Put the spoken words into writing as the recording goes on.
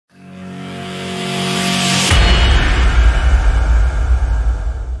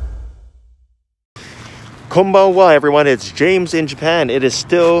Konbanwa everyone, it's James in Japan. It is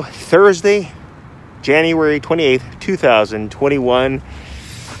still Thursday, January 28th, 2021.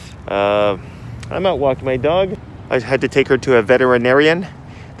 I'm out walking my dog. I had to take her to a veterinarian.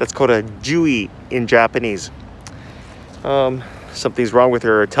 That's called a jui in Japanese. Something's wrong with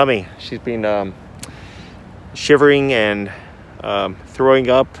her tummy. She's been shivering and throwing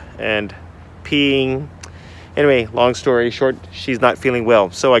up and peeing. Anyway, long story short, she's not feeling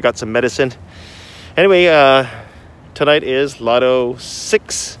well. So I got some medicine. Anyway, tonight is Lotto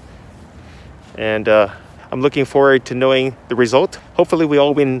 6. And I'm looking forward to knowing the result. Hopefully we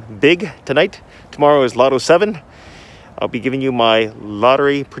all win big tonight. Tomorrow is Lotto 7. I'll be giving you my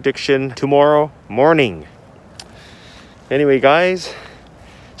lottery prediction tomorrow morning. Anyway, guys,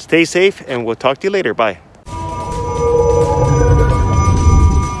 stay safe and we'll talk to you later. Bye.